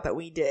 I thought that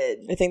we did.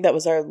 I think that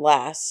was our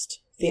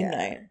last theme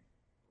night.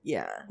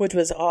 Yeah. Which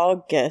was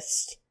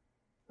August.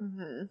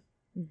 We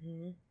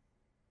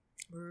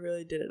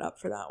really did it up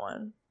for that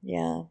one.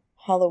 Yeah.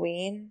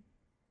 Halloween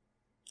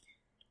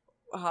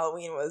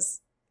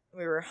was,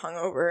 we were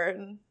hungover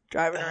and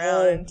driving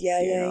around.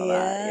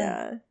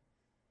 Yeah.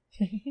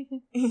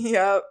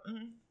 Yep.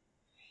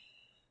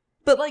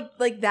 But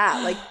like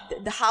that,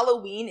 like the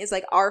Halloween is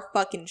like our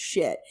fucking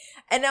shit.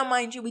 And now,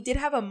 mind you, we did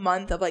have a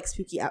month of like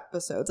spooky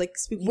episodes, like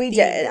spooky themed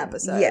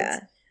episodes.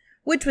 Yeah.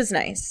 Which was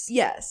nice.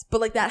 Yes. But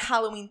like that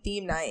Halloween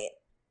theme night,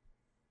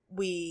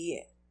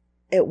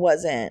 it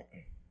wasn't.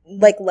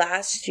 Like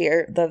last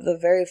year, the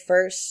very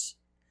first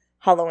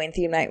Halloween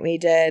theme night we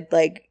did,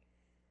 like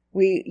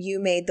you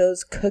made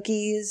those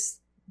cookies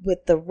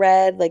with the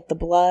red, like the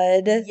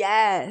blood.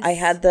 Yes. I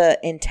had the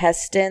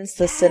intestines,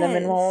 the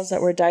cinnamon rolls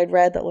that were dyed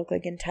red that looked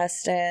like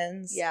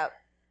intestines. Yep.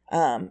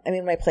 I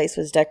mean, my place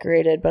was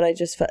decorated, but I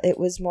just felt it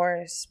was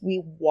more,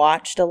 we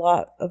watched a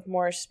lot of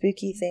more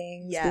spooky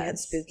things. Yes. We had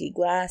spooky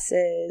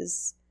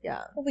glasses.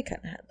 Yeah. Well, we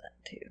kind of had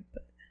that too,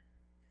 but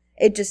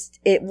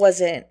it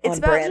wasn't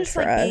on brand for us. It's about just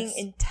like being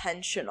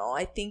intentional.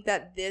 I think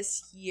that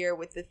this year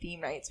with the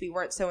theme nights, we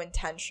weren't so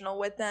intentional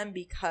with them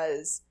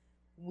because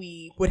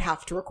we would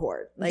have to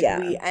record. Like,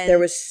 there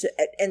was,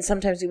 and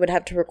sometimes we would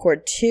have to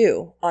record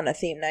 2 on a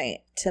theme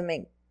night to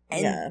make,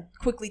 and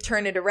quickly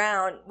turn it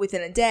around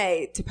within a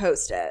day to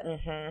post it.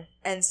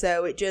 And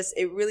so it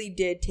really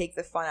did take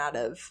the fun out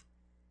of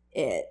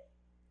it.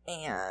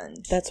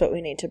 And that's what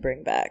we need to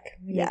bring back.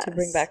 We need to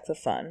bring back the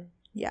fun.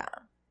 Yeah.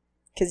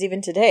 Because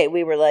even today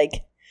we were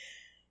like,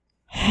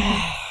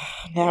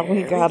 now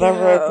we gotta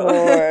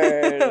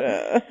record.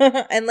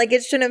 And like,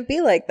 it shouldn't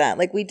be like that.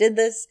 Like, we did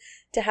this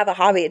to have a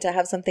hobby, to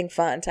have something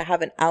fun, to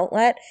have an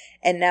outlet,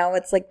 and now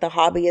it's like the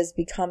hobby is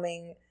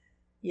becoming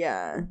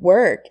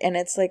work, and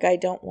it's like, I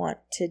don't want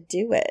to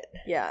do it.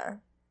 Yeah.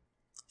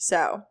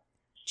 So,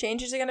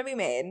 changes are going to be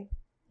made.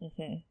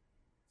 Mm-hmm.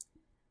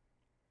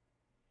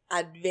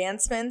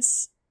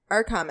 Advancements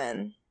are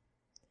coming.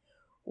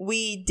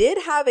 We did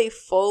have a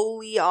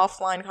fully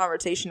offline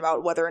conversation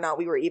about whether or not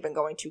we were even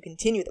going to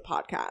continue the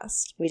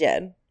podcast. We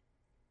did.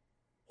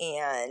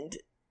 And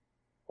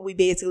we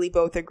basically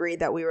both agreed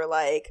that we were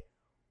like,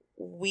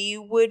 we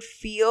would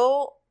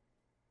feel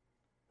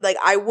like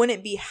I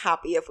wouldn't be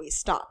happy if we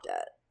stopped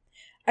it.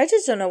 I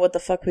just don't know what the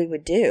fuck we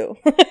would do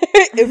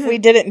if we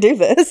didn't do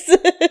this.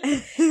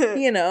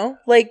 You know,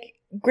 like,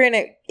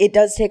 granted, it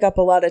does take up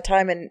a lot of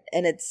time and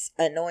it's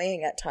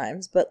annoying at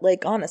times, but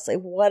like, honestly,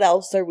 what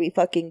else are we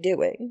fucking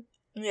doing?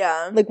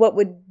 Yeah. Like,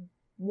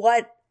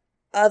 what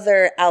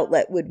other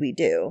outlet would we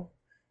do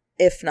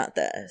if not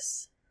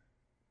this?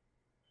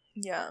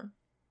 Yeah.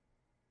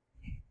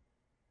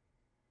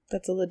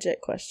 That's a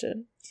legit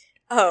question.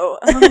 Oh.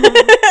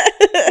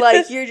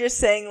 Like, you're just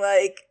saying,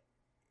 like,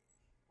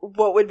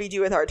 what would we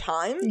do with our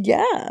time?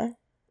 Yeah.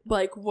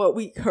 Like, what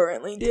we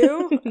currently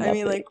do? I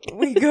mean, like,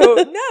 we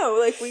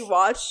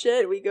watch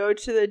shit, we go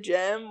to the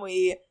gym,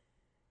 we,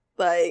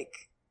 like,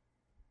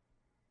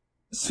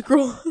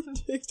 scroll on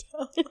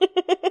TikTok.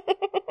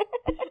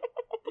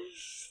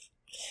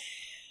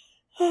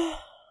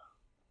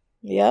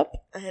 Yep.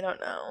 I don't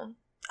know.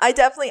 I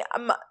definitely,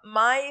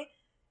 my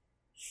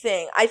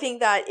thing, I think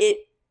that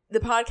the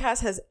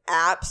podcast has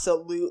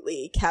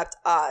absolutely kept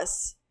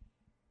us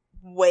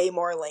way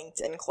more linked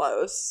and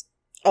close.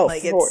 Oh,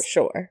 like, for it's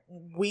sure.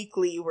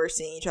 Weekly we're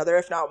seeing each other,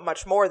 if not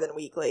much more than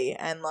weekly,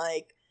 and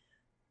like,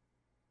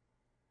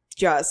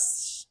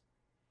 just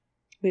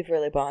we've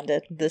really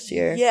bonded this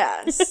year.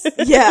 Yes.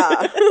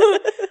 Yeah.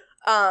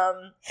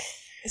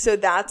 So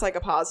that's like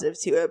a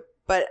positive to it,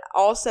 but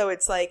also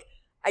it's like,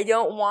 I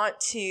don't want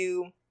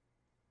to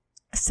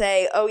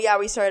say, oh yeah,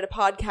 we started a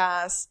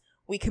podcast,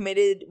 we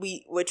committed,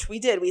 which we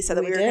did, we said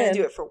that we were going to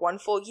do it for 1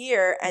 full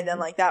year, and then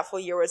like that full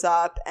year was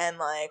up, and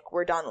like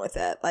we're done with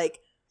it. Like,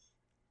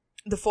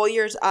 the full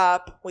year's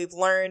up, we've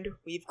learned,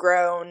 we've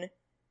grown,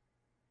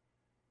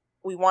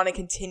 we want to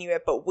continue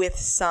it, but with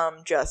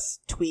some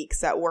just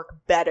tweaks that work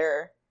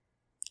better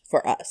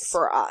for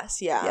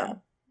us. Yeah.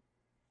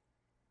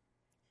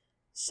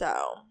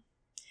 So,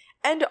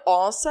 and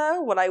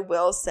also what I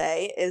will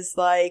say is,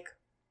 like,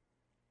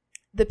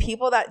 the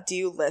people that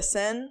do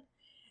listen,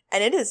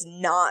 and it is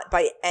not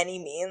by any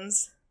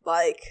means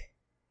like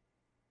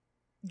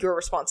your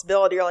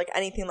responsibility or like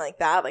anything like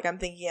that. Like, I'm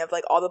thinking of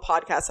like all the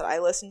podcasts that I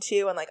listen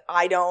to, and like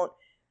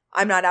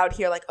I'm not out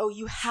here like, oh,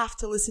 you have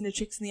to listen to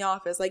Chicks in the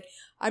Office. Like,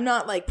 I'm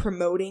not like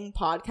promoting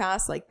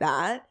podcasts like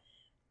that.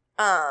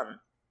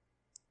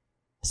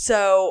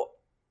 So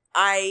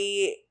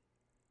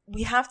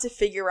we have to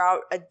figure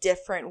out a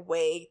different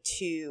way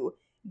to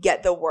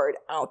get the word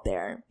out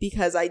there,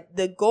 because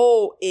the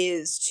goal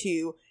is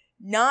to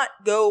not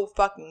go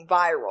fucking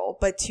viral,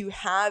 but to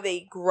have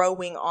a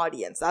growing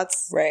audience.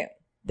 That's right.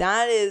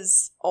 That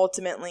is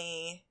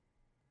ultimately,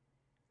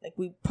 like,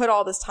 we put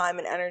all this time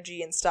and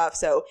energy and stuff.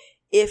 So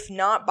if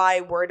not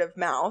by word of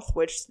mouth,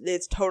 which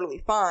is totally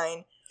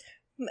fine.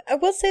 I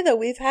will say that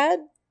we've had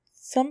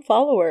some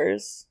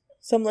followers,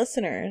 some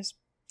listeners,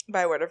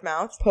 by word of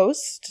mouth,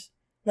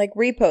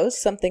 repost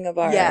something of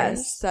ours.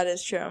 Yes, that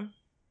is true.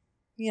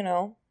 You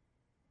know.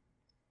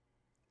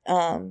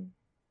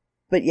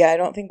 But yeah, I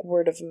don't think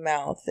word of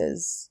mouth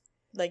is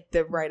like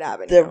the right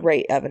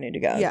avenue. To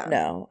go. Yeah.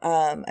 No.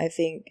 I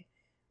think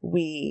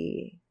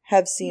we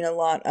have seen a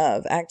lot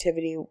of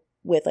activity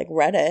with like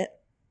Reddit.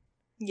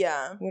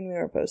 Yeah. When we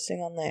were posting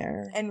on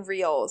there. And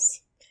Reels.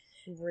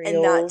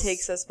 And that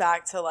takes us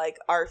back to like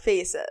our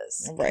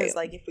faces. Right. Because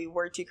like if we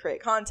were to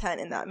create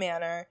content in that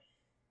manner,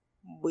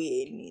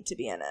 we need to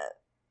be in it.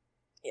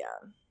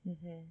 Yeah.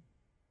 Mm-hmm.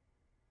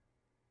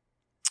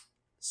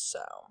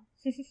 So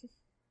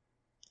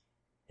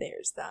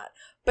there's that.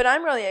 But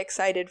I'm really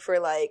excited for,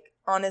 like,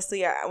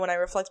 honestly, when I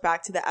reflect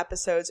back to the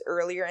episodes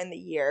earlier in the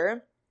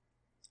year,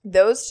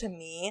 those to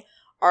me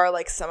are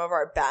like some of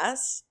our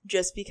best,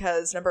 just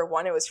because number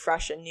one, it was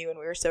fresh and new and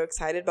we were so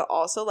excited, but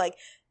also like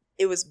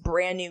it was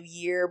brand new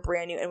year,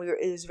 brand new, and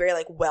it was very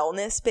like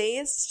wellness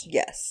based.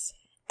 Yes.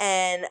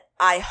 And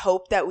I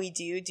hope that we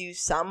do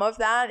some of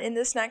that in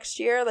this next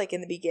year, like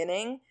in the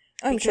beginning.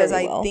 I'm because sure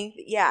we will.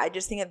 I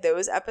just think that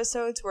those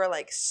episodes were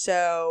like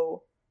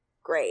so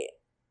great.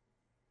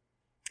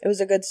 It was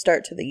a good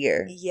start to the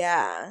year.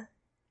 Yeah.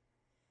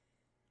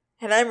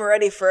 And I'm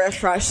ready for a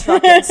fresh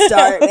fucking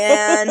start,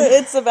 man.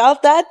 It's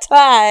about that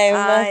time.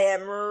 I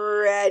am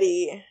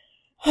ready.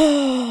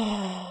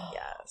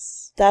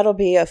 Yes. That'll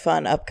be a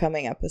fun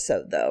upcoming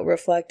episode, though,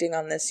 reflecting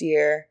on this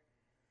year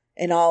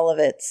in all of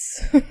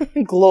its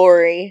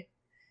glory,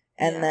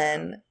 and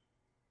then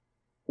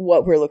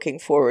what we're looking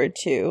forward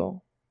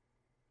to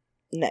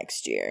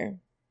next year.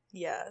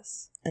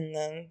 Yes. And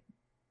then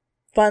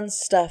fun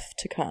stuff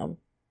to come.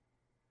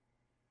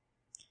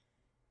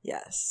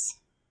 Yes.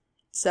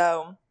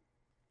 So,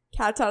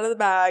 cat's out of the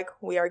bag.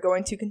 We are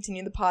going to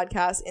continue the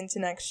podcast into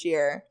next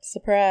year.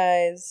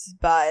 Surprise.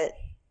 But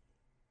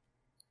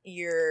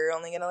you're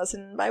only going to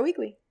listen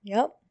bi-weekly.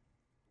 Yep.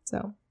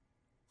 So,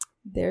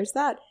 there's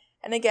that.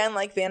 And again,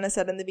 like Vanna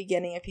said in the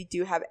beginning, if you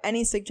do have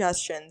any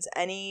suggestions,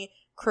 any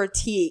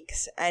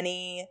critiques,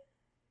 any,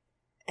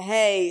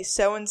 hey,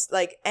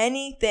 like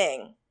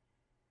anything,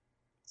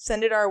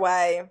 send it our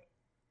way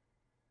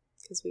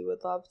because we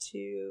would love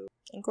to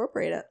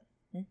incorporate it.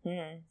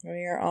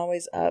 We are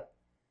always up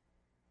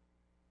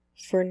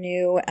for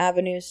new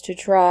avenues to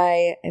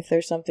try. If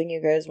there's something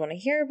you guys want to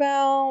hear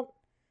about,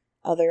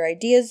 other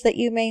ideas that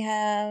you may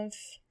have.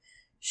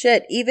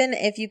 Shit, even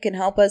if you can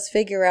help us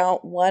figure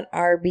out what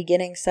our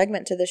beginning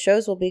segment to the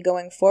shows will be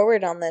going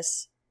forward on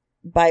this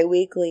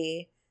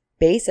bi-weekly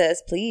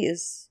basis,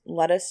 please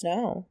let us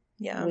know.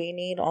 Yeah. We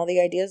need all the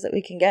ideas that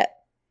we can get.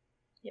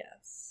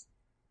 Yes.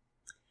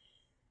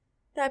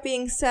 That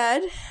being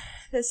said,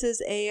 this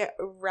is a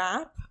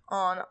wrap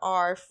on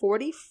our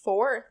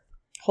 44th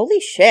Holy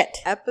shit.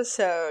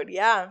 episode,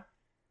 yeah,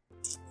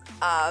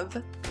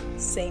 of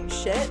Same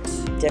Shit.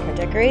 Different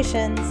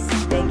decorations.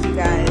 Thank you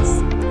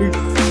guys.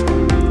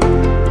 Peace.